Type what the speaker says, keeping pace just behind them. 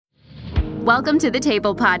Welcome to The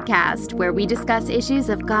Table Podcast, where we discuss issues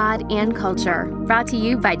of God and culture, brought to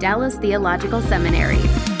you by Dallas Theological Seminary.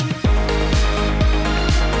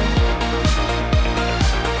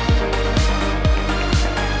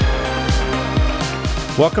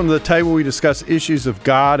 Welcome to The Table. We discuss issues of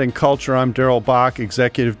God and culture. I'm Darrell Bock,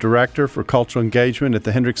 Executive Director for Cultural Engagement at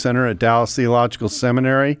the Hendricks Center at Dallas Theological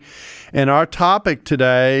Seminary. And our topic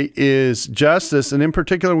today is justice, and in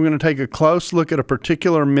particular, we're going to take a close look at a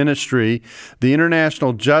particular ministry, the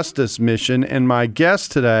International Justice Mission. And my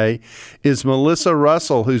guest today is Melissa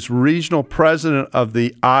Russell, who's Regional President of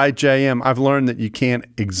the IJM. I've learned that you can't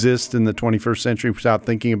exist in the 21st century without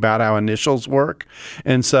thinking about how initials work,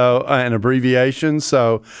 and so and abbreviations.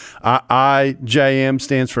 So IJM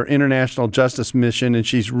stands for International Justice Mission, and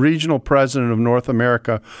she's Regional President of North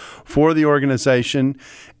America for the organization.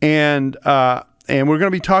 And we're going to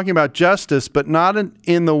be talking about justice, but not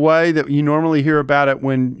in the way that you normally hear about it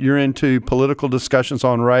when you're into political discussions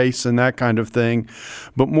on race and that kind of thing,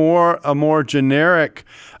 but a more generic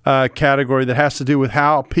category that has to do with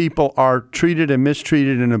how people are treated and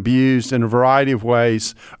mistreated and abused in a variety of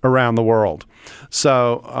ways around the world.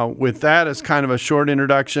 So with that as kind of a short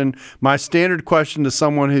introduction, my standard question to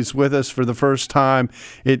someone who's with us for the first time,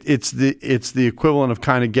 it's the equivalent of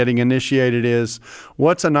kind of getting initiated is,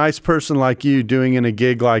 what's a nice person like you doing in a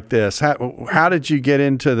gig like this? How did you get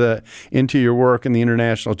into your work in the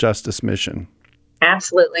International Justice Mission?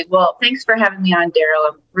 Absolutely. Well, thanks for having me on,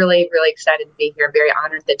 Darrell. I'm really, really excited to be here. Very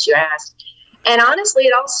honored that you asked. And honestly,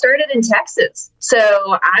 it all started in Texas. So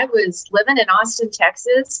I was living in Austin,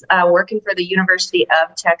 Texas, working for the University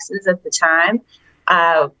of Texas at the time.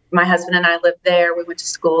 My husband and I lived there. We went to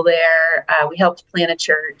school there. We helped plant a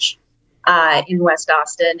church in West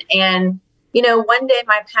Austin. And, you know, one day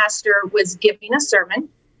my pastor was giving a sermon,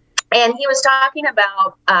 and he was talking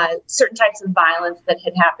about certain types of violence that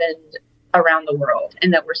had happened around the world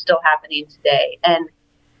and that were still happening today. And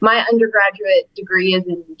my undergraduate degree is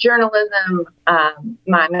in journalism.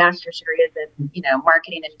 My master's degree is in,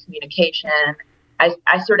 marketing and communication.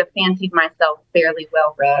 I sort of fancied myself fairly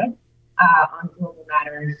well read on global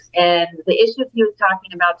matters. And the issues he was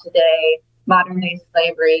talking about today, modern day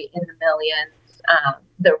slavery in the millions,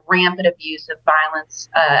 the rampant abuse of violence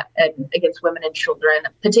against women and children,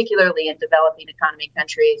 particularly in developing economy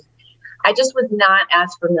countries, I just was not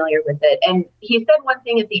as familiar with it. And he said one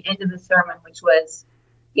thing at the end of the sermon, which was,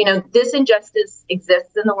 this injustice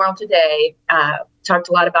exists in the world today. Talked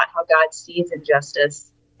a lot about how God sees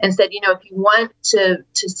injustice, and said, if you want to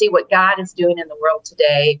see what God is doing in the world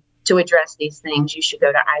today to address these things, you should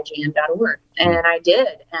go to IJM.org. And I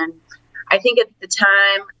did. And I think at the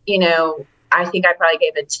time, I think I probably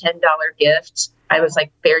gave a $10 gift. I was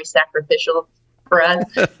very sacrificial for us.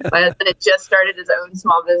 My husband had just started his own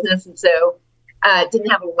small business, and so didn't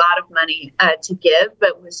have a lot of money to give,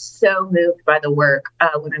 but was so moved by the work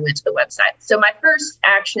when I went to the website. So my first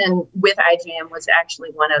action with IJM was actually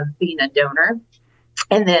one of being a donor,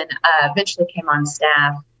 and then eventually came on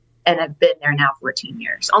staff, and I've been there now 14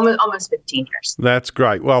 years, almost 15 years. That's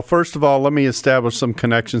great. Well, first of all, let me establish some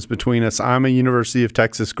connections between us. I'm a University of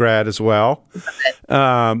Texas grad as well.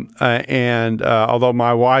 And although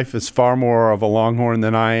my wife is far more of a Longhorn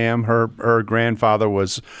than I am, her grandfather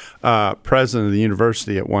was president of the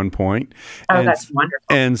university at one point. Oh, that's wonderful.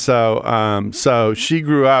 And so she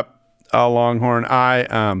grew up a Longhorn.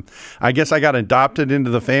 I guess I got adopted into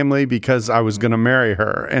the family because I was going to marry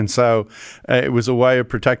her, and so it was a way of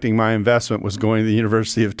protecting my investment was going to the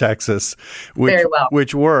University of Texas,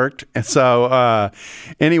 which worked. And so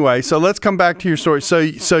anyway, so let's come back to your story. So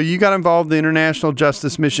you got involved in the International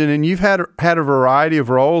Justice Mission, and you've had a variety of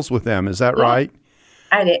roles with them. Is that right?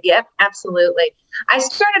 I did. Yep, absolutely. I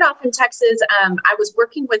started off in Texas. I was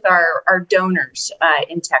working with our donors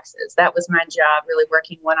in Texas. That was my job, really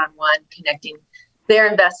working one-on-one, connecting their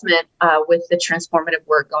investment with the transformative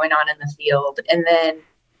work going on in the field. And then,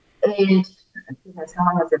 how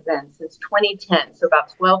long has it been? Since 2010, so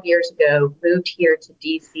about 12 years ago, moved here to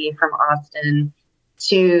D.C. from Austin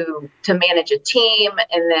to manage a team.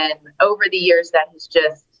 And then over the years, that has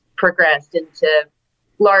just progressed into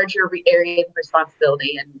larger areas of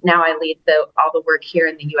responsibility, and now I lead all the work here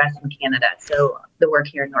in the U.S. and Canada, so the work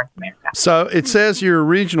here in North America. So it says you're a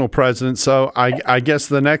regional president, so I guess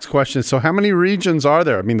the next question is, so how many regions are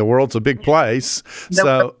there? I mean, the world's a big place,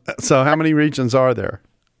 so how many regions are there?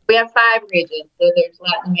 We have 5 regions. So there's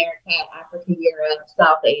Latin America, Africa, Europe,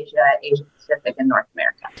 South Asia, Asia Pacific, and North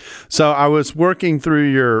America. So I was working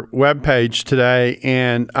through your webpage today,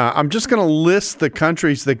 and I'm just going to list the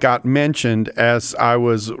countries that got mentioned as I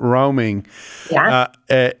was roaming. Yeah.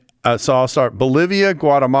 So I'll start: Bolivia,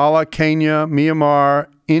 Guatemala, Kenya, Myanmar,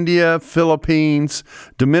 India, Philippines,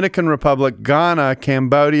 Dominican Republic, Ghana,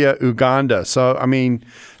 Cambodia, Uganda. So, I mean,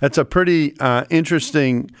 that's a pretty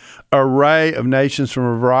interesting array of nations from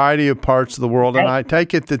a variety of parts of the world. And I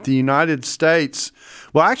take it that the United States,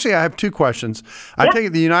 well, actually, I have two questions. I take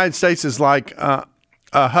it the United States is like a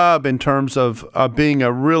hub in terms of being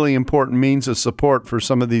a really important means of support for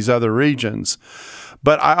some of these other regions.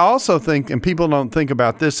 But I also think, and people don't think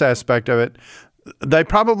about this aspect of it, they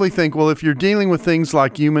probably think, well, if you're dealing with things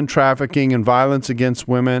like human trafficking and violence against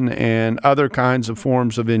women and other kinds of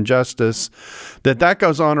forms of injustice, that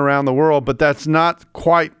goes on around the world, but that's not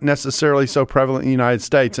quite necessarily so prevalent in the United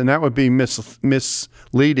States. And that would be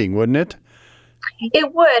misleading, wouldn't it?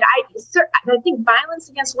 It would. I think violence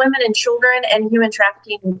against women and children and human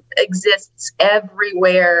trafficking exists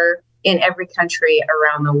everywhere in every country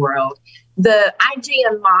around the world. The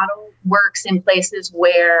IGM model works in places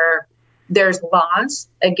where there's laws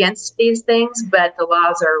against these things, but the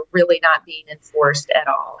laws are really not being enforced at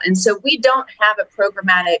all. And so we don't have a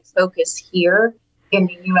programmatic focus here in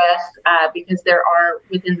the U.S. Because there are,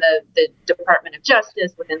 within the Department of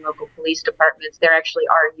Justice, within local police departments, there actually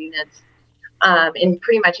are units in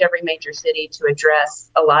pretty much every major city to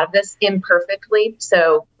address a lot of this imperfectly.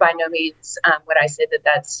 So by no means would I say that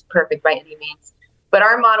that's perfect by any means. But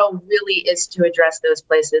our model really is to address those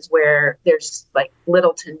places where there's like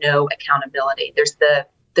little to no accountability. There's the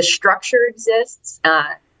structure exists,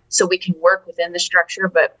 so we can work within the structure,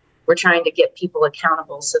 but we're trying to get people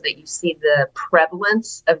accountable so that you see the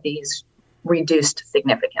prevalence of these reduced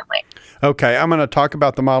significantly. Okay, I'm going to talk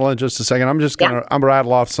about the model in just a second. I'm just going to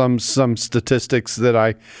rattle off some statistics that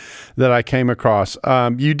I came across.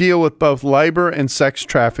 You deal with both labor and sex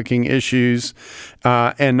trafficking issues,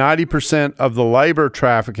 and 90% of the labor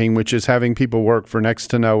trafficking, which is having people work for next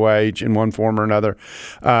to no wage in one form or another,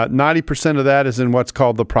 90% of that is in what's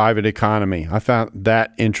called the private economy. I found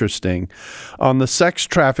that interesting. On the sex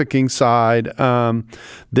trafficking side, that's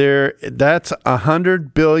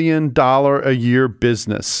 $100 billion a year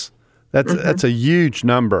business. That's a huge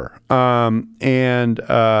number. Another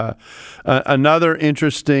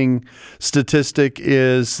interesting statistic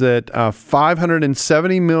is that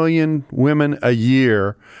 570 million women a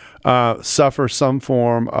year suffer some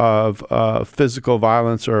form of physical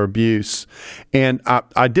violence or abuse. And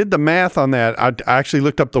I did the math on that. I actually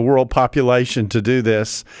looked up the world population to do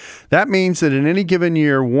this. That means that in any given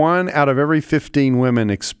year, 1 out of every 15 women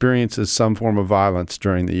experiences some form of violence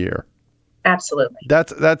during the year. Absolutely.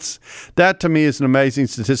 That to me is an amazing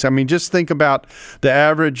statistic. I mean, just think about the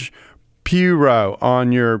average pew row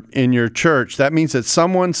in your church. That means that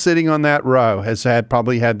someone sitting on that row has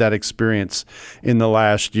probably had that experience in the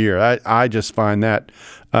last year. I just find that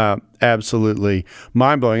absolutely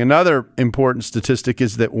mind-blowing. Another important statistic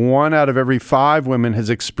is that 1 out of every 5 women has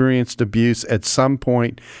experienced abuse at some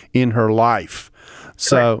point in her life.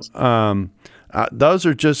 So those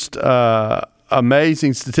are just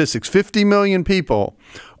amazing statistics. 50 million people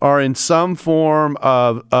are in some form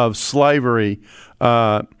of slavery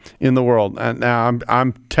in the world. And now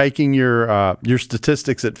I'm taking your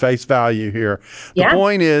statistics at face value here. The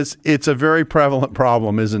point is, it's a very prevalent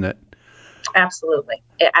problem, isn't it? Absolutely.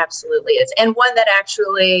 It absolutely is. And one that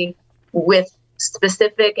actually, with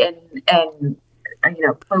specific and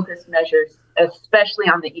focused measures, especially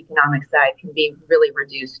on the economic side, can be really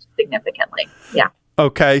reduced significantly. Yeah.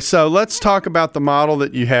 Okay, so let's talk about the model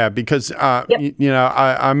that you have, because I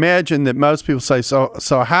imagine that most people say,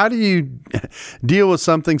 so how do you deal with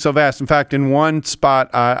something so vast? In fact, in one spot,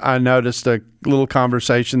 I noticed a little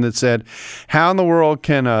conversation that said, how in the world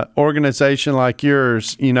can an organization like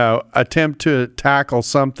yours, attempt to tackle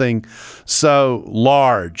something so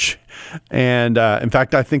large? And in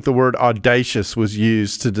fact, I think the word audacious was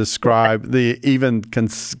used to describe the even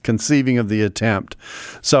conceiving of the attempt.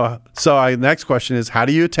 So next question is, how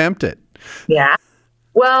do you attempt it? Yeah.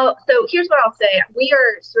 Well, so here's what I'll say. We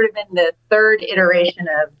are sort of in the third iteration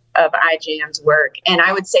of IGM's work. And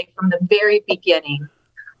I would say from the very beginning,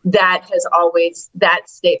 that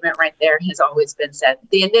statement right there has always been said.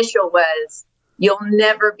 The initial was, you'll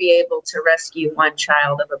never be able to rescue one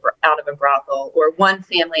child out of a brothel or one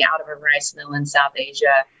family out of a rice mill in South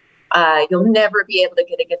Asia. You'll never be able to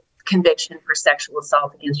get a conviction for sexual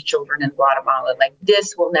assault against children in Guatemala. Like,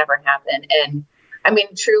 this will never happen. And I mean,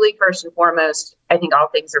 truly, first and foremost, I think all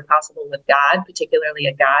things are possible with God, particularly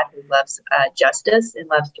a God who loves justice and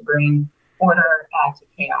loves to bring order to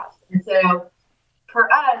chaos. And so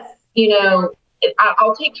for us,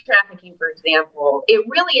 I'll take trafficking, for example. It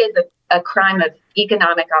really is a crime of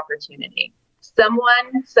economic opportunity.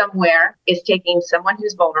 Someone somewhere is taking someone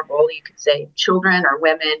who's vulnerable, you could say children or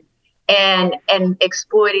women, and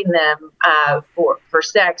exploiting them for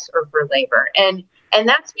sex or for labor. And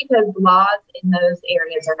that's because laws in those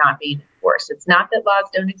areas are not being enforced. It's not that laws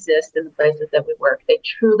don't exist in the places that we work. They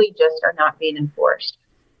truly just are not being enforced.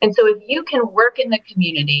 And so if you can work in the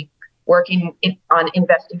community, working on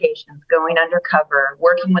investigations, going undercover,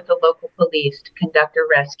 working with the local police to conduct a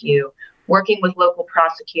rescue, working with local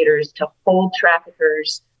prosecutors to hold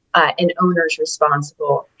traffickers and owners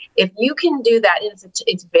responsible. If you can do that,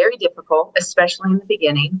 it's very difficult, especially in the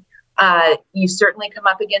beginning. You certainly come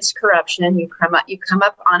up against corruption. You come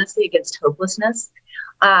up honestly against hopelessness.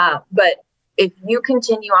 But if you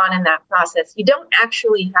continue on in that process, you don't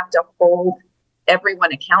actually have to hold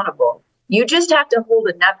everyone accountable. You just have to hold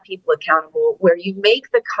enough people accountable where you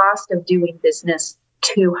make the cost of doing business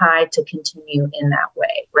too high to continue in that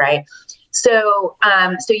way, right? So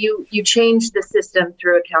you change the system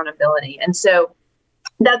through accountability. And so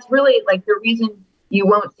that's really like the reason you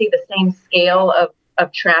won't see the same scale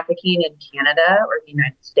of trafficking in Canada or the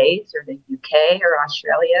United States or the UK or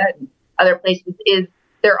Australia and other places is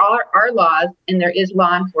there are laws and there is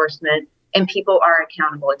law enforcement and people are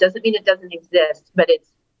accountable. It doesn't mean it doesn't exist, but it's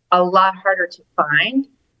a lot harder to find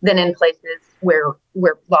than in places where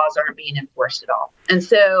laws aren't being enforced at all. And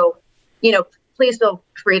so, please feel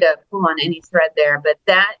free to pull on any thread there. But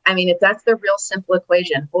that's the real simple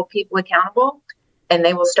equation. Hold people accountable and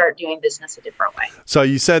they will start doing business a different way. So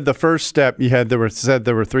you said the first step there were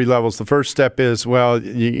 3 levels. The first step is, well,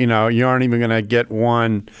 you aren't even going to get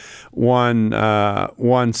one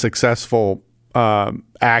successful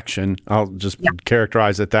action. I'll just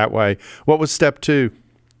characterize it that way. What was step 2?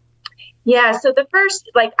 Yeah, so the first,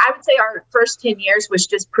 I would say our first 10 years was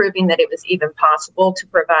just proving that it was even possible to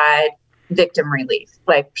provide victim relief,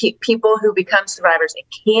 people who become survivors.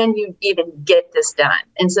 Can you even get this done?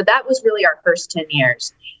 And so that was really our first 10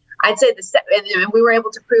 years. I'd say and we were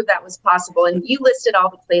able to prove that was possible. And you listed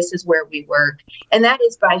all the places where we work, and that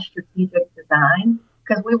is by strategic design.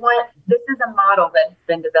 Because this is a model that has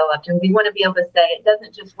been developed, and we want to be able to say it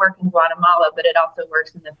doesn't just work in Guatemala, but it also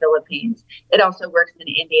works in the Philippines. It also works in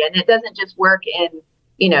India, and it doesn't just work in,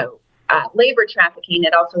 labor trafficking.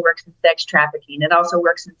 It also works in sex trafficking. It also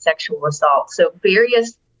works in sexual assault. So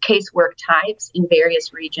various casework types in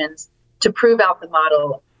various regions to prove out the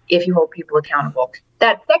model if you hold people accountable.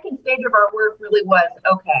 That second stage of our work really was,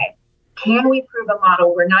 okay, can we prove a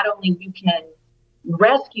model where not only you can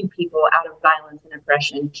rescue people out of violence and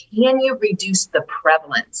oppression, can you reduce the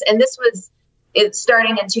prevalence? And this was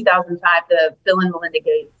starting in 2005. The Bill and Melinda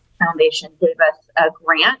Gates Foundation gave us a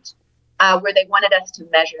grant where they wanted us to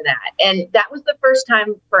measure that. And that was the first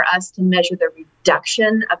time for us to measure the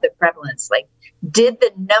reduction of the prevalence. Did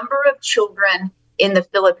the number of children in the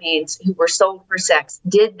Philippines who were sold for sex,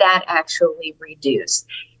 did that actually reduce?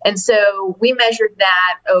 And so we measured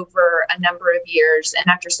that over a number of years. And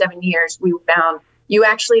after 7 years, we found you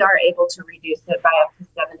actually are able to reduce it by up to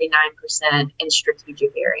 79% in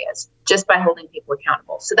strategic areas just by holding people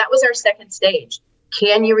accountable. So that was our second stage.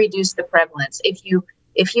 Can you reduce the prevalence? If you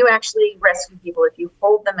actually rescue people, if you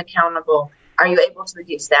hold them accountable, are you able to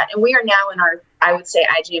reduce that? And we are now in our, I would say,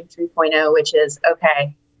 IGM 3.0, which is,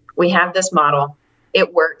 okay, we have this model.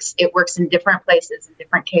 It works. It works in different places, in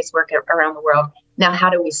different casework around the world. Now, how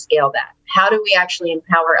do we scale that? How do we actually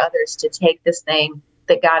empower others to take this thing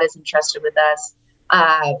that God has entrusted with us,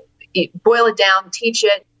 boil it down, teach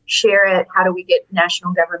it, share it? How do we get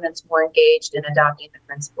national governments more engaged in adopting the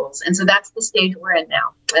principles? And so that's the stage we're in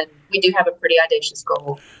now. And we do have a pretty audacious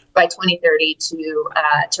goal by 2030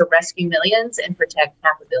 to rescue millions and protect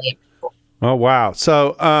 500 million people. Oh, wow.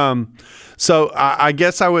 So I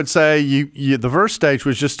guess I would say you the first stage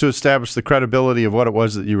was just to establish the credibility of what it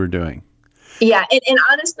was that you were doing. Yeah. And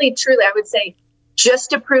honestly, truly, I would say just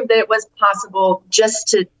to prove that it was possible, just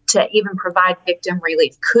to even provide victim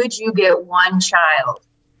relief. Could you get one child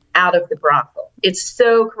out of the brothel? It's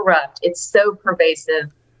so corrupt. It's so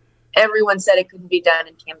pervasive. Everyone said it couldn't be done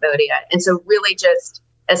in Cambodia. And so really just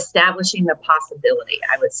establishing the possibility,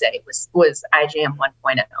 I would say, was IGM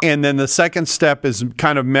 1.0. And then the second step is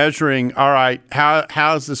kind of measuring, all right,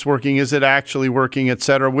 how is this working? Is it actually working, et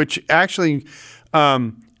cetera, which actually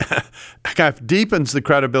kind of deepens the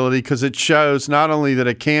credibility because it shows not only that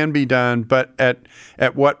it can be done, but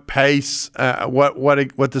at what pace,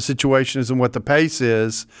 what the situation is and what the pace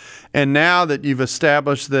is. And now that you've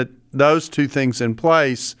established that those two things in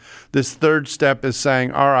place, this third step is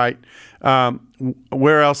saying, all right,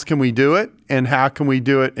 where else can we do it, and how can we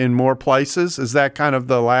do it in more places? Is that kind of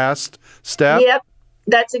the last step? Yep,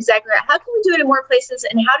 that's exactly right. How can we do it in more places,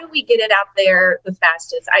 and how do we get it out there the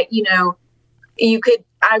fastest? I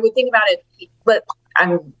would think about it, but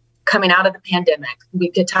coming out of the pandemic.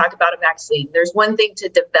 We could talk about a vaccine. There's one thing to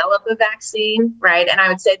develop a vaccine, right? And I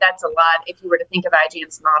would say that's a lot if you were to think of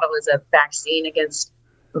IGM's model as a vaccine against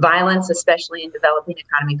violence, especially in developing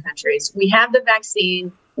economy countries. We have the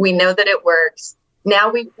vaccine. We know that it works.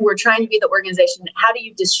 Now we're trying to be the organization. How do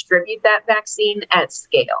you distribute that vaccine at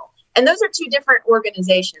scale? And those are two different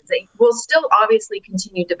organizations. They will still obviously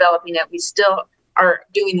continue developing it. We still are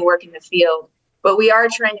doing the work in the field, but we are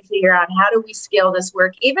trying to figure out how do we scale this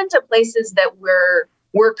work, even to places that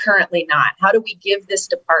we're currently not. How do we give this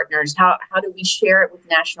to partners? How do we share it with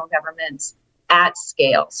national governments at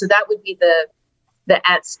scale? So that would be the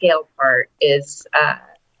at scale part is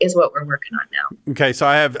what we're working on now. Okay, so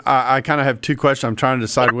I kind of have two questions. I'm trying to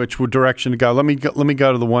decide which direction to go. Let me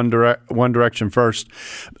go to the one direction first.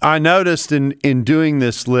 I noticed in doing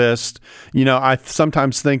this list, I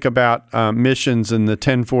sometimes think about missions in the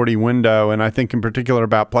 1040 window, and I think in particular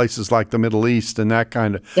about places like the Middle East and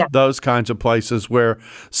those kinds of places where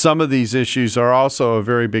some of these issues are also a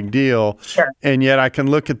very big deal. Sure. And yet I can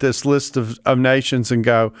look at this list of nations and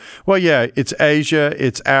go, well, yeah, it's Asia,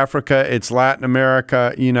 it's Africa, it's Latin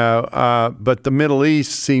America, but the Middle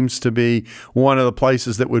East seems to be one of the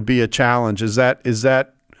places that would be a challenge. Is that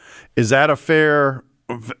a fair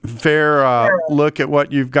look at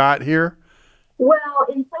what you've got here? Well,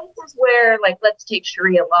 in places where, let's take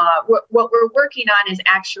Sharia law, what we're working on is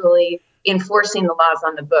actually enforcing the laws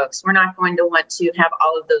on the books. We're not going to want to have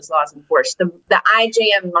all of those laws enforced. The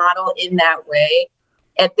IJM model in that way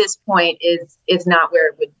at this point is not where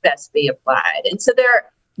it would best be applied. And so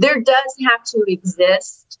there does have to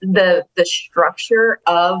exist the structure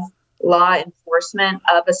of law enforcement,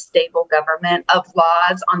 of a stable government, of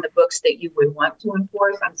laws on the books that you would want to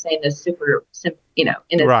enforce. I'm saying this super, in a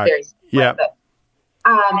very simple way.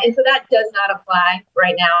 And so that does not apply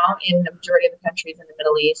right now in the majority of the countries in the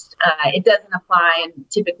Middle East. It doesn't apply in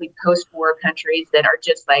typically post-war countries that are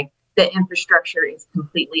just like the infrastructure is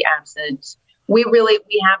completely absent. We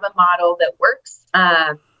have a model that works.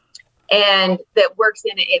 And that works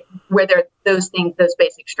in it where those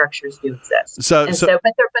basic structures do exist. But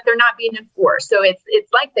they're not being enforced. So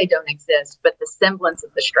it's like they don't exist, but the semblance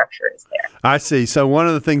of the structure is there. I see. So one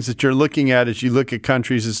of the things that you're looking at as you look at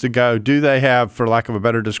countries is to go, do they have, for lack of a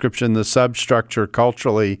better description, the substructure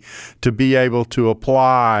culturally to be able to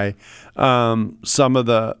apply some of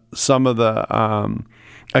the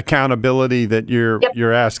accountability that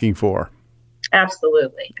you're asking for?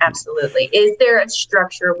 Absolutely. Is there a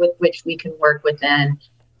structure with which we can work within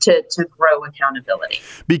to grow accountability?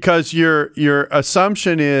 Because your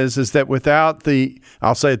assumption is that without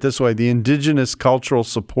I'll say it this way, the indigenous cultural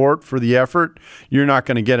support for the effort, you're not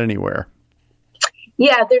going to get anywhere.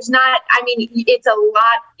 Yeah, there's not. I mean, it's a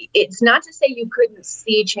lot. It's not to say you couldn't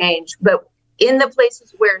see change, but in the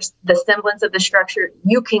places where the semblance of the structure,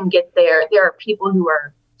 you can get there. There are people who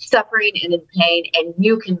are suffering and in pain, and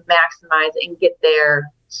you can maximize and get there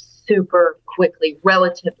super quickly,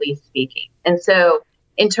 relatively speaking. And so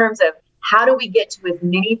in terms of how do we get to as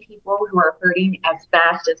many people who are hurting as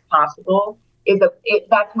fast as possible,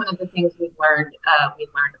 that's one of the things we've learned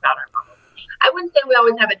about our model. I wouldn't say we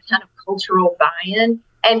always have a ton of cultural buy-in,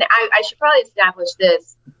 and I should probably establish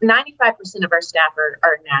this. 95% of our staff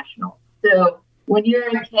are national. So when you're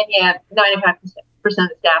in Kenya, 95% of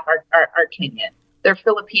the staff are Kenyan. They're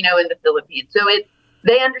Filipino in the Philippines. So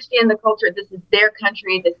they understand the culture. This is their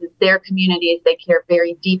country. This is their communities. They care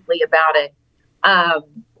very deeply about it.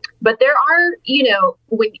 But there are,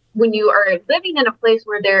 when you are living in a place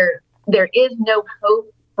where there is no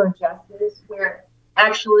hope for justice, where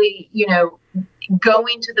actually,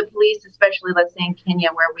 going to the police, especially let's say in Kenya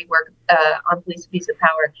where we work on police abuse of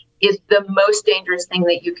power, is the most dangerous thing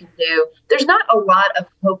that you can do. There's not a lot of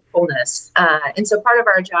hopefulness. And so part of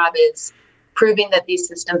our job is proving that these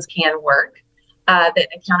systems can work, that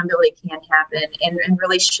accountability can happen, and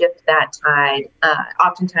really shift that tide,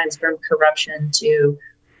 oftentimes from corruption to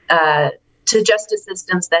justice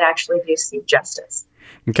systems that actually do seek justice.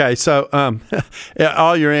 Okay, so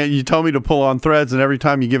you told me to pull on threads, and every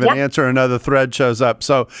time you give an answer, another thread shows up.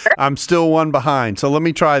 So I'm still one behind. So let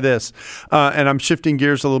me try this, and I'm shifting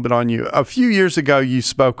gears a little bit on you. A few years ago, you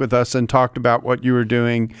spoke with us and talked about what you were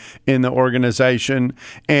doing in the organization,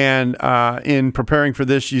 and in preparing for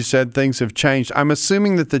this, you said things have changed. I'm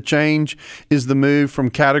assuming that the change is the move from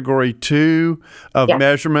Category 2 of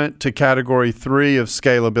measurement to Category 3 of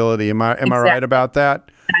scalability. Am I right about that?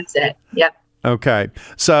 That's it. Yep. Okay.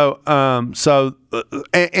 So I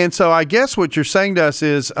guess what you're saying to us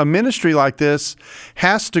is a ministry like this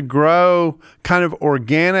has to grow kind of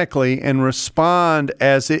organically and respond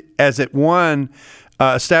as it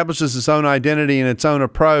establishes its own identity and its own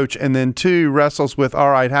approach, and then 2, wrestles with, all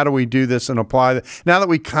right, how do we do this and apply that? Now that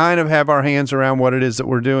we kind of have our hands around what it is that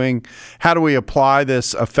we're doing, how do we apply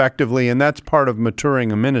this effectively? And that's part of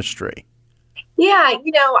maturing a ministry. Yeah,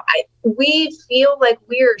 we feel like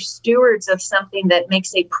we're stewards of something that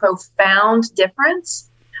makes a profound difference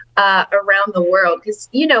around the world. Because,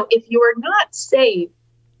 if you are not safe,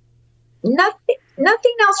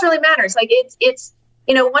 nothing else really matters. Like it's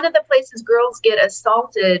one of the places girls get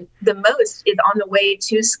assaulted the most is on the way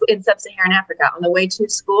to school in sub-Saharan Africa, on the way to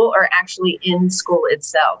school or actually in school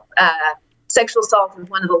itself. Sexual assault is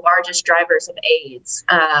one of the largest drivers of AIDS.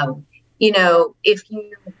 If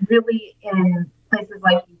you really in places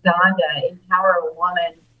like Uganda empower a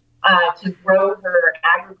woman to grow her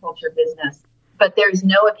agriculture business, but there's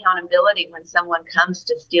no accountability when someone comes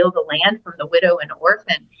to steal the land from the widow and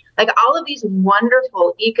orphan. Like all of these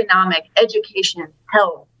wonderful economic, education,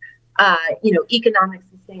 health, economic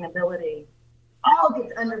sustainability, all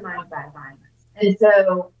gets undermined by violence. And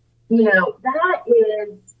so,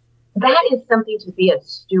 that is something to be a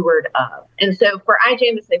steward of. And so for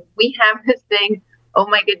IJMSA, we have this thing, oh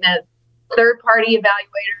my goodness, third-party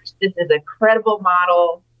evaluators. This is a credible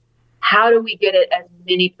model. How do we get it as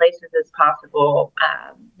many places as possible?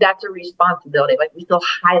 That's a responsibility. Like we feel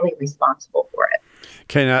highly responsible for it.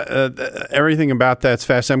 Okay, now, everything about that's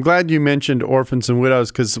fascinating. I'm glad you mentioned orphans and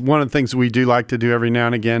widows, because one of the things we do like to do every now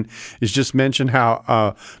and again is just mention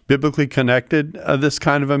how biblically connected this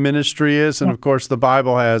kind of a ministry is. And, of course, the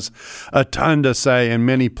Bible has a ton to say in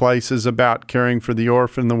many places about caring for the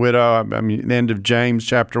orphan, the widow. I mean, the end of James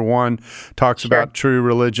chapter 1 talks about true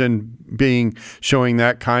religion showing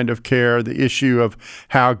that kind of care. The issue of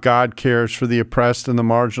how God cares for the oppressed and the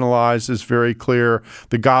marginalized is very clear.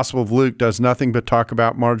 The Gospel of Luke does nothing but talk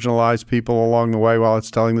about marginalized people along the way while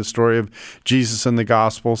it's telling the story of Jesus and the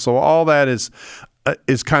gospel. So all that is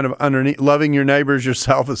kind of underneath. Loving your neighbors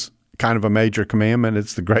yourself is kind of a major commandment.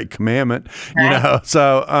 It's the great commandment,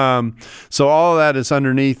 So all of that is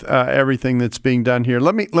underneath everything that's being done here.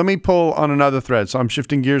 Let me pull on another thread. So I'm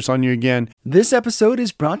shifting gears on you again. This episode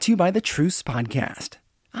is brought to you by the Truce Podcast.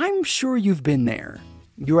 I'm sure you've been there.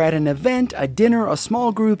 You're at an event, a dinner, a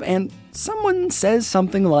small group, and someone says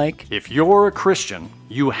something like, "If you're a Christian,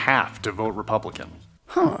 you have to vote Republican."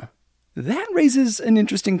 That raises an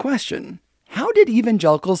interesting question. How did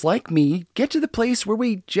evangelicals like me get to the place where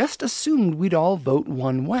we just assumed we'd all vote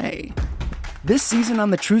one way? This season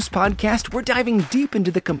on the Truce Podcast, we're diving deep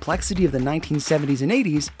into the complexity of the 1970s and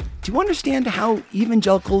 80s to understand how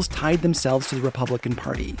evangelicals tied themselves to the Republican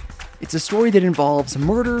Party. It's a story that involves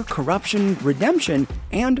murder, corruption, redemption,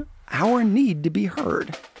 and our need to be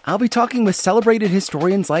heard. I'll be talking with celebrated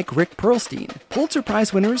historians like Rick Perlstein, Pulitzer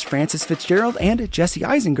Prize winners Frances Fitzgerald and Jesse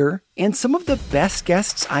Eisinger, and some of the best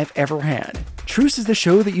guests I've ever had. Truce is the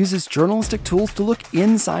show that uses journalistic tools to look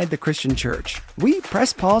inside the Christian church. We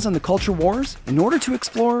press pause on the culture wars in order to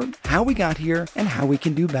explore how we got here and how we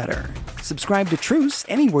can do better. Subscribe to Truce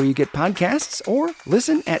anywhere you get podcasts or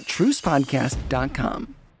listen at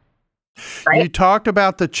trucepodcast.com. You talked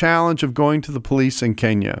about the challenge of going to the police in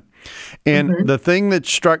Kenya. And the thing that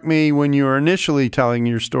struck me when you were initially telling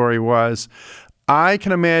your story was, I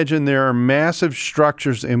can imagine there are massive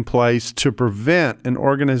structures in place to prevent an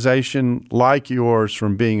organization like yours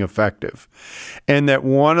from being effective. And that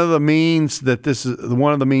one of the means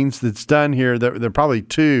that's done here, there are probably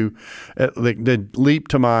two that leap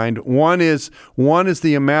to mind. One is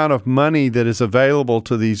the amount of money that is available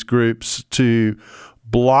to these groups to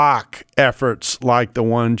block efforts like the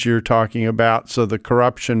ones you're talking about, so the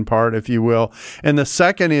corruption part, if you will. And the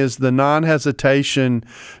second is the non-hesitation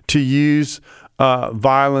to use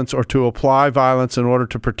violence or to apply violence in order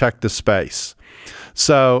to protect the space.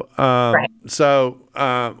 So,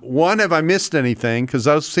 one, have I missed anything? Because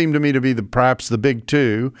those seem to me to be perhaps the big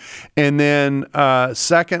two. And then,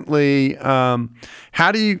 secondly,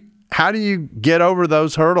 how do you get over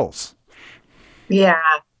those hurdles? Yeah.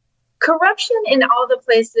 Corruption in all the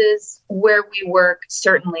places where we work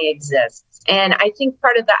certainly exists. And I think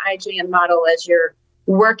part of the IJM model as you're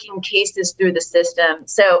working cases through the system.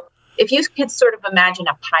 So if you could sort of imagine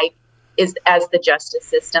a pipe as the justice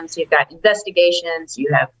system. So you've got investigations,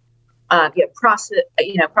 you have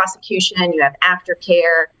prosecution, you have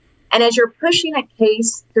aftercare. And as you're pushing a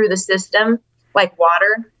case through the system, like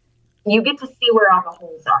water, you get to see where all the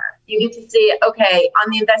holes are. You get to see, okay, on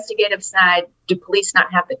the investigative side, do police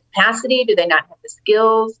not have the capacity? Do they not have the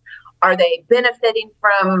skills? Are they benefiting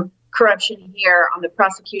from corruption here? On the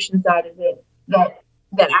prosecution side, is it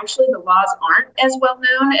that actually the laws aren't as well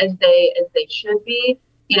known as they should be?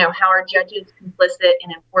 How are judges complicit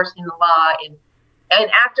in enforcing the law And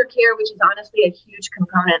aftercare, which is honestly a huge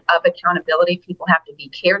component of accountability, people have to be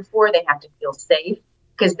cared for. They have to feel safe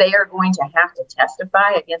because they are going to have to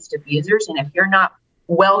testify against abusers. And if you're not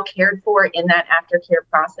well cared for in that aftercare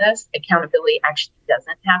process, accountability actually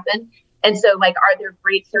doesn't happen. And so, like, are there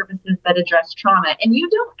great services that address trauma? And you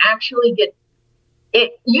don't actually get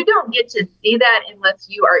it. You don't get to see that unless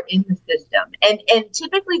you are in the system. And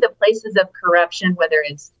typically the places of corruption, whether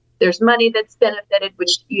it's there's money that's benefited,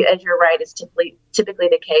 which, as you're right, is typically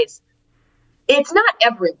the case. It's not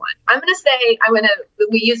everyone.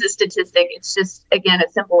 We use a statistic. It's just, again, a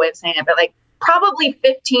simple way of saying it, but like probably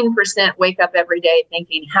 15% wake up every day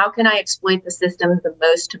thinking, how can I exploit the system the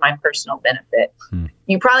most to my personal benefit?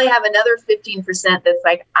 You probably have another 15% that's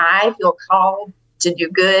like, I feel called to do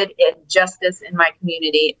good and justice in my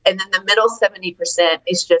community. And then the middle 70%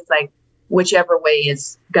 is just like, whichever way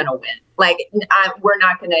is going to win. Like, we're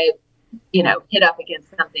not going to, hit up against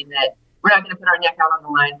something that we're not going to put our neck out on the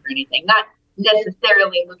line for anything. Not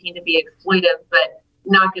necessarily looking to be exploitive, but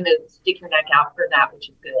not going to stick your neck out for that, which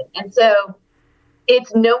is good. And so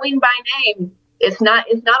it's knowing by name. It's not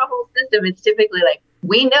a whole system. It's typically like,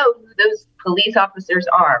 we know who those police officers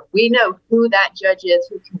are. We know who that judge is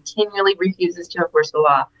who continually refuses to enforce the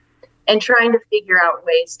law, and trying to figure out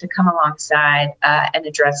ways to come alongside and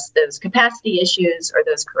address those capacity issues or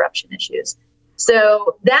those corruption issues.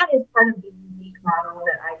 So that is part of the unique model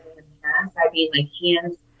that IJM has, by being like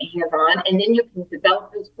hands-on, and then you can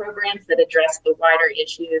develop those programs that address the wider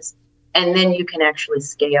issues, and then you can actually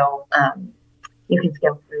scale. You can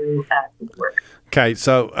scale through the work. Okay,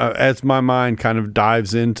 so as my mind kind of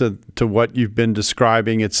dives into what you've been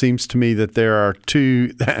describing, it seems to me that there are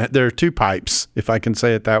two pipes, if I can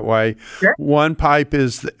say it that way. Sure. One pipe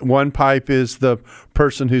is the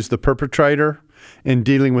person who's the perpetrator and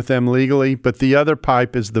dealing with them legally, but the other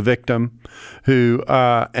pipe is the victim, who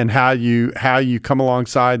and how you come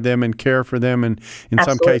alongside them and care for them, and in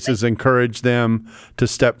Absolutely. some cases encourage them to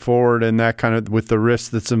step forward, and that kind of with the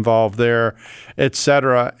risk that's involved there, et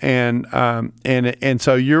cetera. And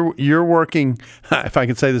so you're working, if I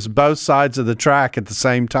can say this, both sides of the track at the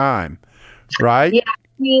same time, right? Yeah,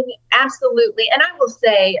 I mean, absolutely. And I will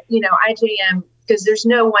say, IJM, because there's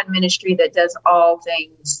no one ministry that does all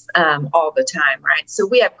things all the time, right? So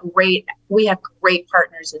we have great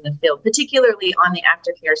partners in the field, particularly on the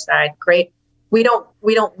aftercare side. Great. We don't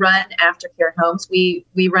run aftercare homes. We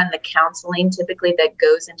run the counseling typically that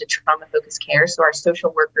goes into trauma-focused care. So our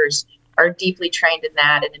social workers are deeply trained in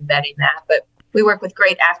that and embedding that. But we work with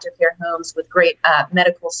great aftercare homes with great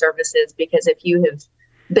medical services, because if you have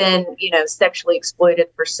been, sexually exploited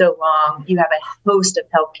for so long, you have a host of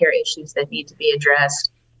healthcare issues that need to be addressed.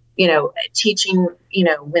 Teaching,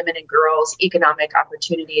 women and girls economic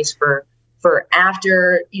opportunities for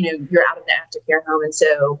after, you're out of the aftercare home. And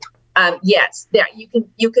so, yes, there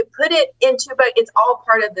you could put it into, but it's all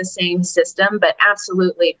part of the same system. But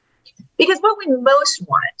absolutely, because what we most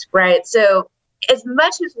want, right? So as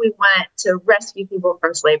much as we want to rescue people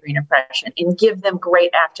from slavery and oppression and give them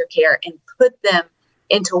great aftercare and put them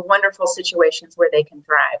into wonderful situations where they can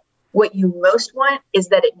thrive, what you most want is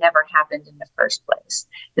that it never happened in the first place.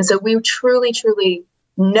 And so we truly, truly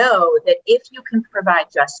know that if you can provide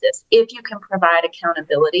justice, if you can provide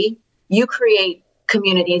accountability, you create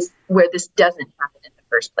communities where this doesn't happen in the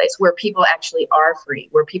first place, where people actually are free,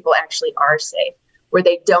 where people actually are safe, where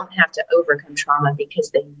they don't have to overcome trauma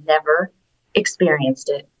because they never experienced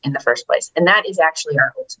it in the first place. And that is actually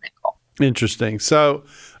our ultimate goal. Interesting. So,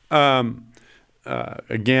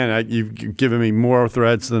 again, you've given me more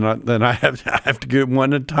threads than I have. I have to get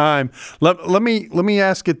one at a time. Let me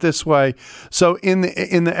ask it this way. So, in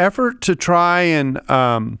the effort to try and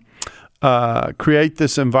create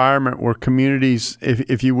this environment where communities,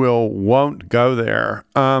 if you will, won't go there,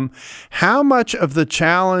 how much of the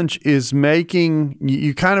challenge is making,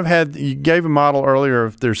 you gave a model earlier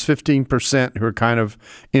of there's 15% who are kind of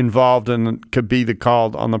involved and could be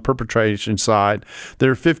called on the perpetration side.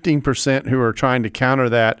 There are 15% who are trying to counter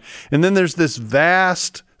that. And then there's this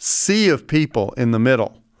vast sea of people in the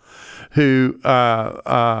middle who,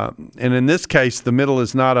 and in this case, the middle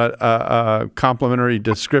is not a complimentary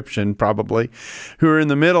description, probably, who are in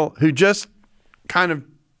the middle, who just kind of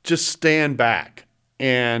just stand back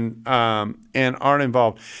and aren't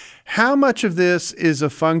involved. How much of this is a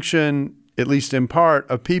function, at least in part,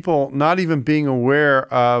 of people not even being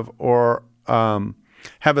aware of or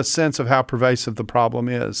have a sense of how pervasive the problem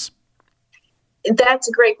is? That's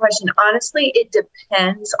a great question. Honestly, it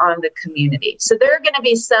depends on the community. So there are going to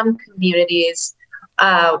be some communities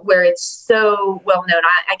where it's so well known.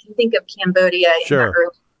 I can think of Cambodia Sure. in the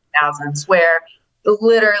early 2000s, where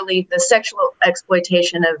literally the sexual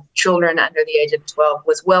exploitation of children under the age of 12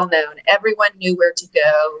 was well known. Everyone knew where to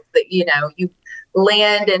go. That, you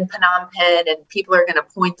land in Phnom Penh and people are going to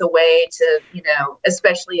point the way to,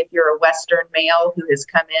 especially if you're a Western male who has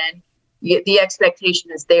come in. The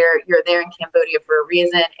expectation is you're there in Cambodia for a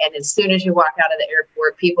reason. And as soon as you walk out of the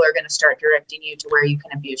airport, people are going to start directing you to where you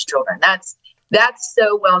can abuse children. That's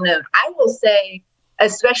so well known. I will say,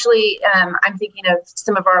 especially I'm thinking of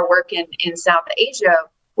some of our work in South Asia,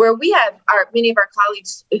 where we have many of our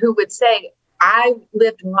colleagues who would say, I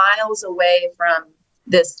lived miles away from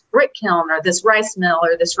this brick kiln or this rice mill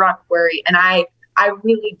or this rock quarry. And I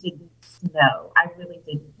really didn't know.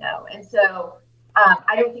 And so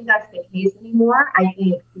I don't think that's the case anymore. I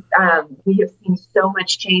think we have seen so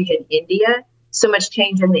much change in India, so much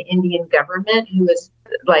change in the Indian government, who is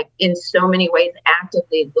in so many ways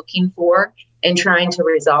actively looking for and trying to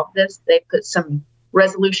resolve this. They put some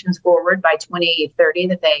resolutions forward by 2030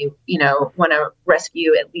 that they, want to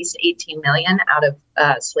rescue at least 18 million out of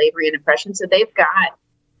slavery and oppression. So they've got,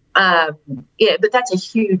 but that's a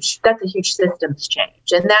huge systems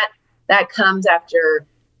change, and that comes after,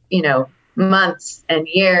 months and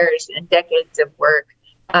years and decades of work,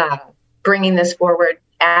 bringing this forward,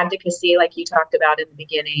 advocacy, like you talked about in the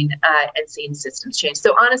beginning, and seeing systems change.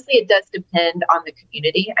 So honestly, it does depend on the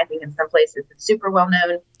community. I think in some places it's super well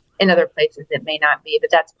known. In other places it may not be,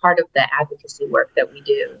 but that's part of the advocacy work that we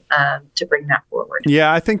do to bring that forward.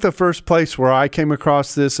 Yeah, I think the first place where I came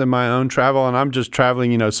across this in my own travel, and I'm just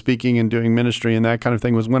traveling, speaking and doing ministry and that kind of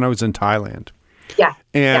thing, was when I was in Thailand. Yeah.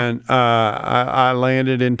 And I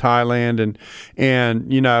landed in Thailand,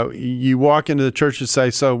 and you walk into the church and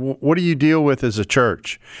say, so what do you deal with as a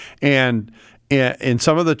church? And in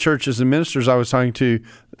some of the churches and ministers I was talking to,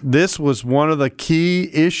 this was one of the key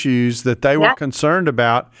issues that they were concerned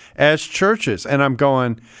about as churches. And I'm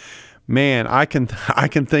going, man, I can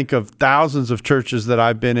think of thousands of churches that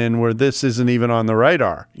I've been in where this isn't even on the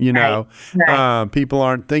radar. Right. People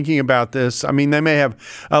aren't thinking about this. I mean, they may have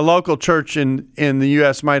a local church in the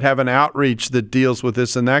U.S. might have an outreach that deals with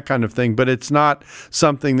this and that kind of thing, but it's not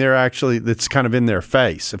something that's kind of in their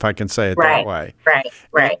face, if I can say it that way.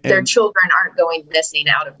 Right. Their children aren't going missing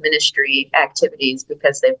out of ministry activities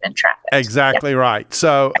because they've been trafficked. Exactly right.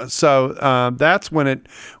 So that's when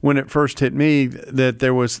it first hit me that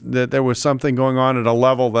there was something going on at a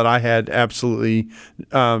level that I had absolutely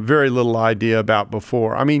very little idea about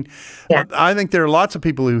before. I mean, I think there are lots of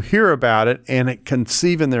people who hear about it and it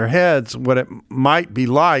conceive in their heads what it might be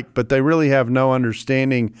like, but they really have no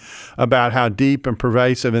understanding about how deep and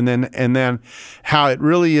pervasive, and then how it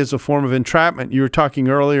really is a form of entrapment. You were talking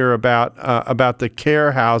earlier about the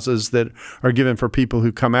care houses that are given for people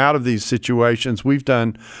who come out of these situations. We've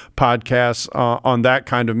done podcasts on that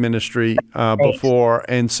kind of ministry before,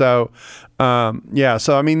 and so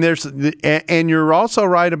so I mean, and you're also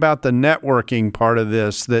right about the networking part of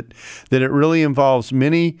this, that it really involves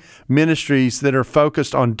many ministries that are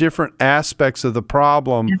focused on different aspects of the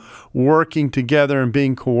problem, working together and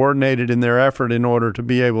being coordinated in their effort in order to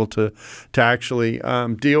be able to actually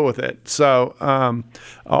deal with it. So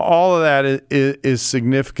all of that is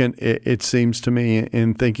significant, it seems to me,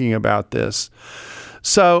 in thinking about this.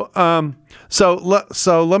 So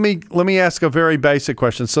let me ask a very basic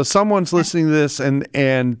question. So someone's listening to this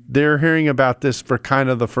and they're hearing about this for kind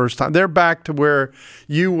of the first time. They're back to where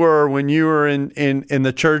you were when you were in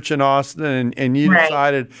the church in Austin, and you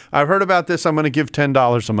decided, I've heard about this, I'm going to give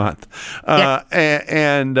 $10 a month.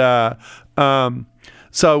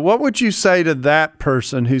 So what would you say to that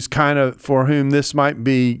person who's kind of, for whom this might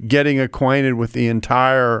be getting acquainted with the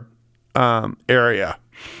entire area?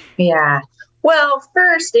 Yeah. Well,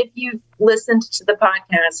 first, if you've listened to the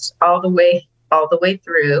podcast all the way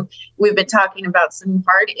through, we've been talking about some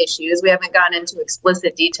hard issues. We haven't gone into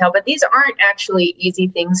explicit detail, but these aren't actually easy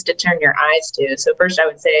things to turn your eyes to. So first, I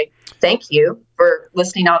would say thank you for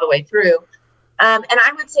listening all the way through. And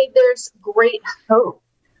I would say there's great hope,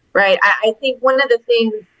 right? I think one of the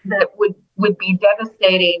things that would be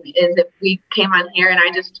devastating is if we came on here and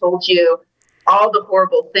I just told you all the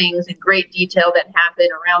horrible things in great detail that happen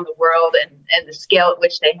around the world and the scale at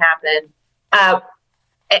which they happen,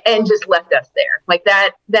 and just left us there. Like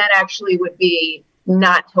that actually would be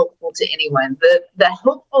not helpful to anyone. The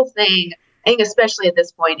hopeful thing, I think, especially at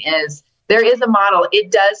this point, is there is a model.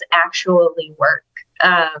 It does actually work.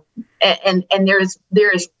 And there is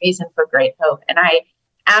reason for great hope. And I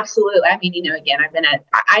mean, again, I've been at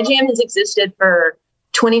IJM has existed for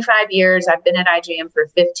 25 years. I've been at IJM for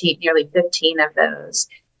nearly 15 of those.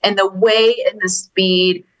 And the way and the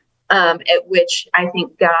speed at which I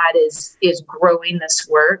think God is growing this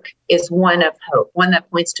work, is one of hope, one that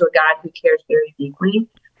points to a God who cares very deeply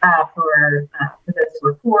for those who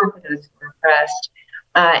are poor, for those who are oppressed,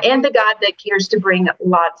 and the God that cares to bring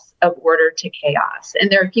lots of order to chaos. And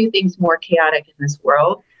there are a few things more chaotic in this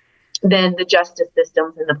world than the justice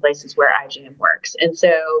systems in the places where IJM works. And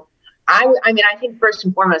so, I think first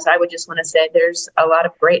and foremost, I would just want to say there's a lot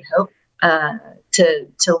of great hope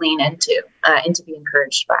to lean into and to be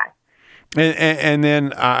encouraged by. And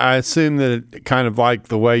then I assume that kind of like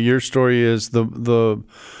the way your story is, the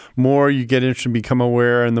more you get interested and become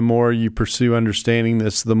aware and the more you pursue understanding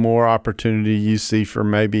this, the more opportunity you see for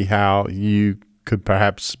maybe how you could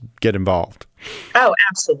perhaps get involved. Oh,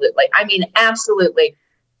 absolutely. Absolutely.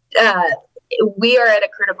 We are at a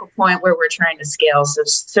critical point where we're trying to scale. So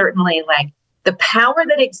certainly like the power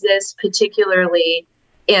that exists, particularly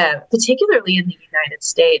in the United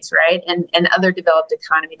States, right? And other developed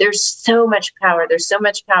economy. There's so much power. There's so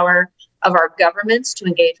much power of our governments to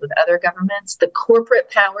engage with other governments. The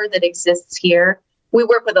corporate power that exists here. We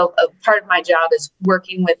work with a part of my job is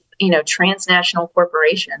working with, transnational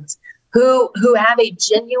corporations who have a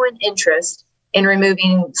genuine interest in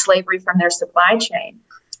removing slavery from their supply chain.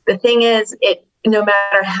 The thing is, no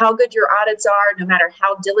matter how good your audits are, no matter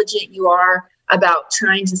how diligent you are about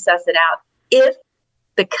trying to suss it out, if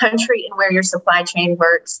the country in where your supply chain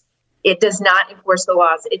works, it does not enforce the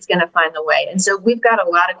laws, it's going to find the way. And so we've got a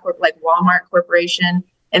lot of like Walmart Corporation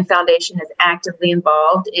and Foundation is actively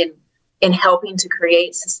involved in helping to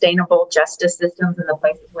create sustainable justice systems in the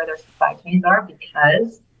places where their supply chains are,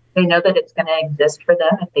 because they know that it's going to exist for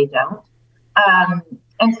them if they don't.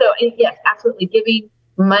 And so, yes, absolutely, giving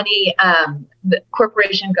money, the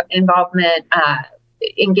corporation involvement,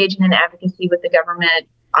 engaging in advocacy with the government.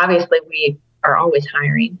 Obviously, we are always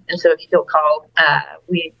hiring. And so if you feel called, as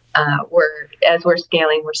we're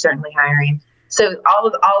scaling, we're certainly hiring. So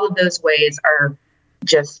all of those ways are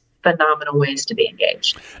just phenomenal ways to be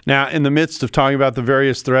engaged. Now, in the midst of talking about the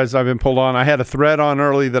various threads I've been pulled on, I had a thread on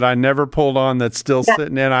early that I never pulled on that's still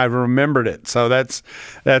sitting in. I've remembered it. So that's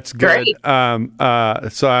good. Great.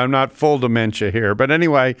 So I'm not full dementia here. But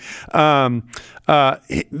anyway, I've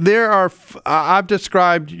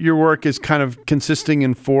described your work as kind of consisting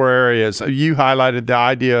in 4 areas. You highlighted the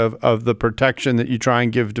idea of the protection that you try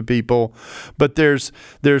and give to people, but there's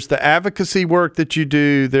the advocacy work that you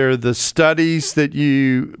do. There are the studies that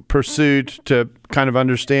you pursued to kind of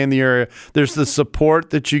understand the area. There's the support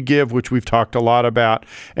that you give, which we've talked a lot about,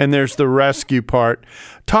 and there's the rescue part.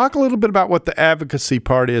 Talk a little bit about what the advocacy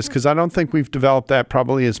part is, because I don't think we've developed that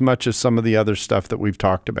probably as much as some of the other stuff that we've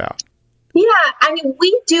talked about. Yeah,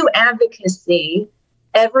 we do advocacy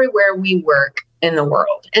everywhere we work in the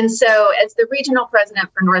world. And so as the regional president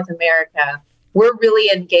for North America, we're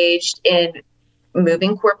really engaged in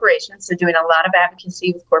moving corporations, so doing a lot of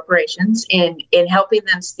advocacy with corporations in helping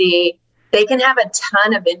them see they can have a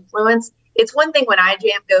ton of influence. It's one thing when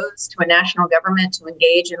IJM goes to a national government to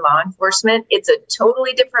engage in law enforcement. It's a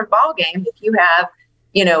totally different ballgame if you have,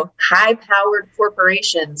 high-powered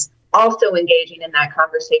corporations also engaging in that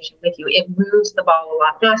conversation with you. It moves the ball a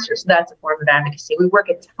lot faster. So that's a form of advocacy. We work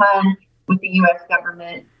a ton with the U.S.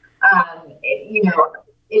 government. In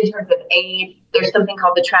terms of aid, there's something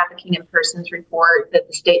called the Trafficking in Persons Report that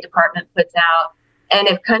the State Department puts out. And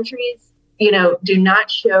if countries, do not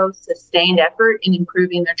show sustained effort in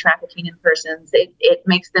improving their trafficking in persons, it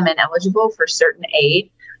makes them ineligible for certain aid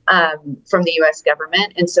from the U.S.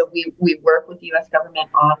 government. And so we work with the U.S. government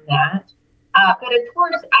on that. But of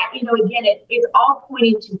course, again, it's all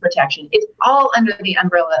pointing to protection. It's all under the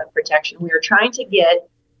umbrella of protection. We are trying to it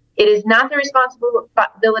is not the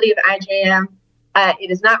responsibility of IJM. It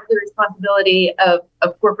is not the responsibility of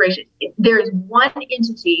corporations. There is one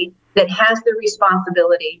entity that has the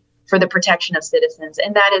responsibility for the protection of citizens,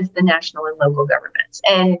 and that is the national and local governments.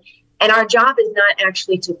 And our job is not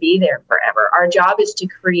actually to be there forever. Our job is to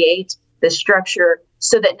create the structure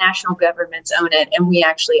so that national governments own it, and we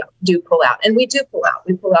actually do pull out. And we do pull out.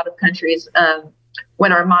 We pull out of countries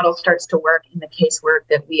when our model starts to work in the casework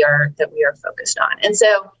that we are focused on. And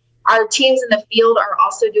so our teams in the field are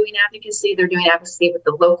also doing advocacy. They're doing advocacy with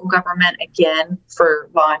the local government, again, for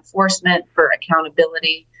law enforcement, for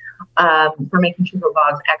accountability, for making sure the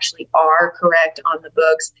laws actually are correct on the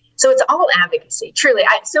books. So it's all advocacy, truly.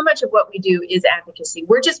 So much of what we do is advocacy.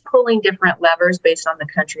 We're just pulling different levers based on the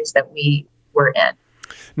countries that we were in.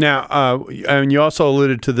 Now, and you also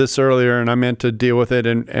alluded to this earlier, and I meant to deal with it,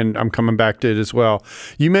 and I'm coming back to it as well.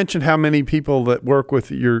 You mentioned how many people that work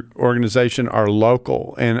with your organization are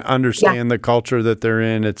local and understand the culture that they're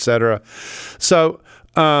in, et cetera. So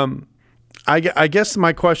I guess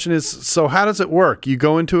my question is, so how does it work? You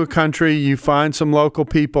go into a country, you find some local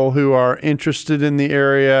people who are interested in the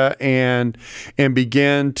area and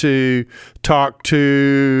begin to talk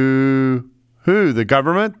to who? The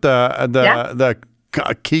government, the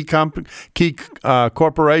key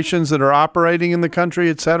corporations that are operating in the country,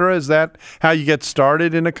 et cetera? Is that how you get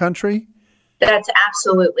started in a country? That's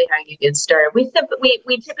absolutely how you get started. We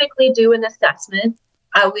typically do an assessment.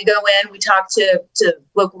 We go in, we talk to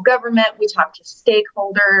local government, we talk to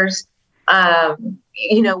stakeholders.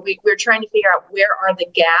 We're trying to figure out where are the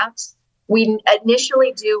gaps. We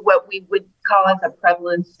initially do what we would call as a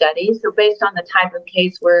prevalence study. So based on the type of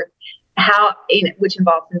casework, which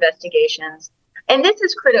involves investigations. And this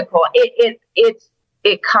is critical. It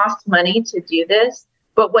costs money to do this,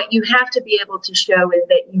 but what you have to be able to show is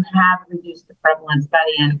that you have reduced the prevalence by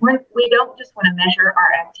the end. We don't just want to measure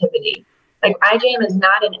our activity. Like IJM is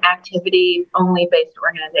not an activity-only based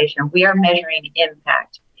organization. We are measuring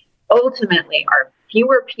impact. Ultimately, are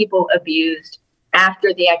fewer people abused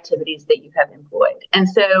after the activities that you have employed? And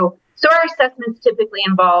so our assessments typically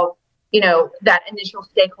involve, that initial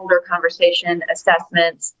stakeholder conversation,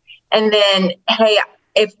 assessments, and then, hey,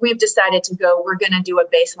 if we've decided to go, we're going to do a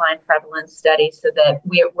baseline prevalence study so that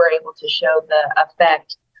we're able to show the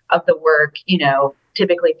effect of the work,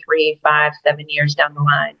 typically 3, 5, 7 years down the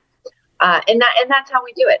line. And that's how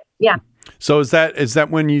we do it. Yeah. So is that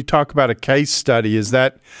when you talk about a case study, is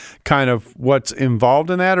that kind of what's involved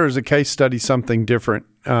in that, or is a case study something different?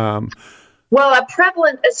 Well, a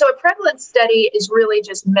prevalence study is really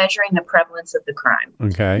just measuring the prevalence of the crime.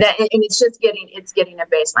 Okay. And it's just getting a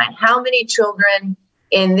baseline. How many children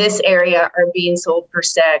in this area are being sold for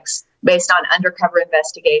sex based on undercover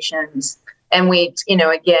investigations? And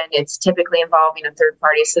again, it's typically involving a third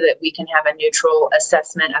party so that we can have a neutral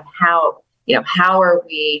assessment of how are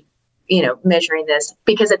we, measuring this?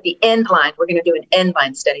 Because at the end line, we're going to do an end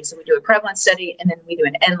line study. So we do a prevalence study and then we do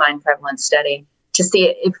an end line prevalence study to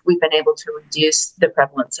see if we've been able to reduce the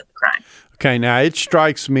prevalence of the crime. Okay, now it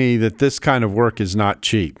strikes me that this kind of work is not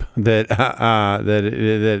cheap. That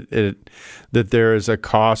that there is a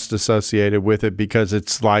cost associated with it, because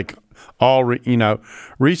it's like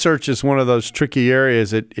research is one of those tricky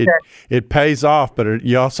areas. It pays off, but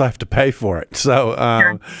you also have to pay for it. So,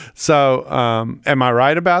 am I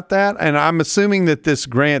right about that? And I'm assuming that this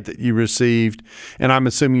grant that you received, and I'm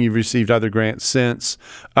assuming you've received other grants since,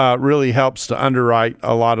 really helps to underwrite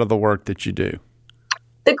a lot of the work that you do.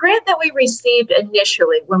 The grant that we received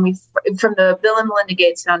initially from the Bill and Melinda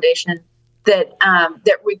Gates Foundation that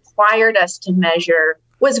required us to measure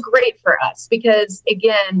was great for us, because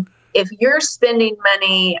again, if you're spending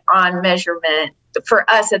money on measurement, for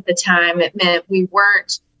us at the time, it meant we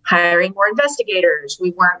weren't hiring more investigators.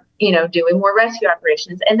 We weren't, doing more rescue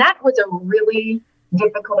operations. And that was a really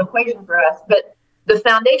difficult equation for us. But the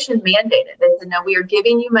foundation mandated it. And no, we are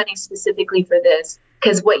giving you money specifically for this,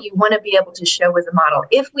 because what you want to be able to show is a model.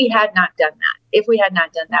 If we had not done that,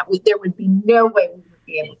 there would be no way we would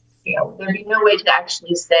be able to scale. There'd be no way to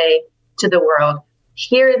actually say to the world,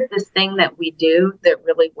 here is this thing that we do that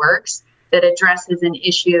really works, that addresses an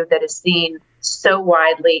issue that is seen so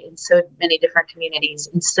widely in so many different communities,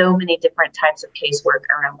 in so many different types of casework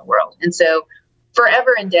around the world. And so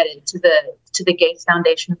forever indebted to the Gates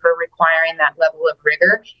Foundation for requiring that level of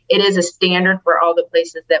rigor. It is a standard for all the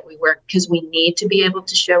places that we work, because we need to be able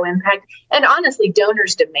to show impact. And honestly,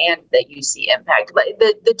 donors demand that you see impact.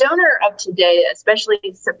 The donor of today, especially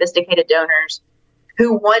sophisticated donors,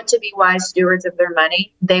 who want to be wise stewards of their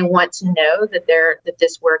money, they want to know that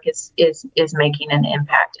this work is making an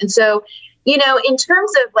impact. And so, in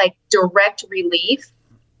terms of like direct relief,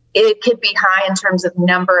 it could be high in terms of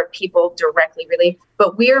number of people directly relieved,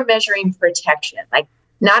 but we are measuring protection. Like,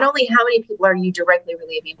 not only how many people are you directly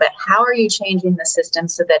relieving, but how are you changing the system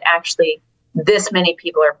so that actually this many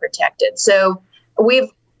people are protected. So we've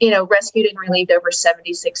rescued and relieved over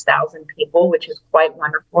 76,000 people, which is quite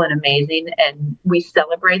wonderful and amazing. And we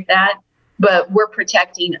celebrate that. But we're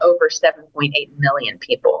protecting over 7.8 million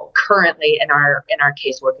people currently in our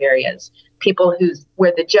casework areas, people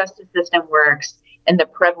where the justice system works and the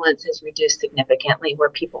prevalence is reduced significantly, where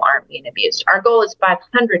people aren't being abused. Our goal is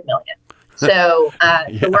 500 million. So, yeah.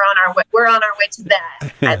 So we're on our way to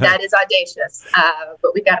that. That is audacious,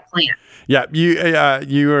 but we've got a plan. Yeah,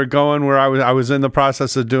 you are going where I was in the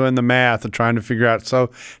process of doing the math and trying to figure out. So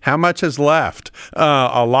how much is left?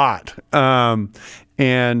 A lot.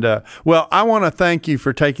 And, well, I want to thank you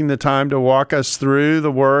for taking the time to walk us through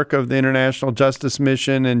the work of the International Justice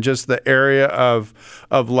Mission and just the area of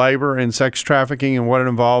labor and sex trafficking and what it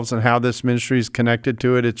involves and how this ministry is connected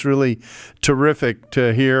to it. It's really terrific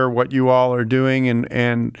to hear what you all are doing,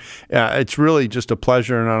 and it's really just a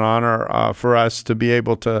pleasure and an honor for us to be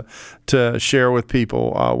able to share with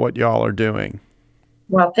people what y'all are doing.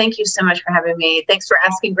 Well, thank you so much for having me. Thanks for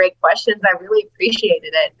asking great questions. I really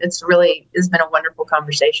appreciated it. It's been a wonderful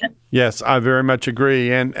conversation. Yes, I very much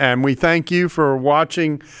agree. And we thank you for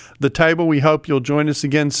watching The Table. We hope you'll join us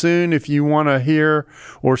again soon. If you want to hear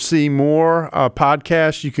or see more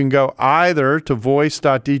podcasts, you can go either to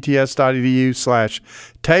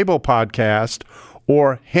voice.dts.edu/table podcast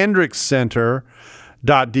or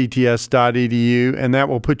hendrickscenter.dts.edu, and that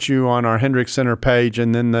will put you on our Hendricks Center page,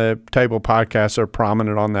 and then the Table podcasts are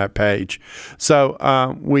prominent on that page.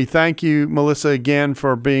 So we thank you, Melissa, again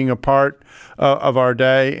for being a part of our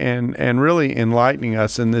day and really enlightening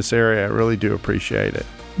us in this area. I really do appreciate it.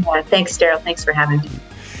 Yeah, thanks, Daryl. Thanks for having me.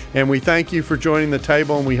 And we thank you for joining The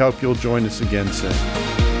Table, and we hope you'll join us again soon.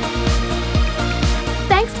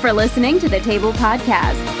 Thanks for listening to the Table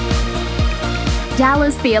Podcast.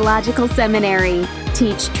 Dallas Theological Seminary.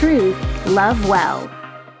 Teach truth, love well.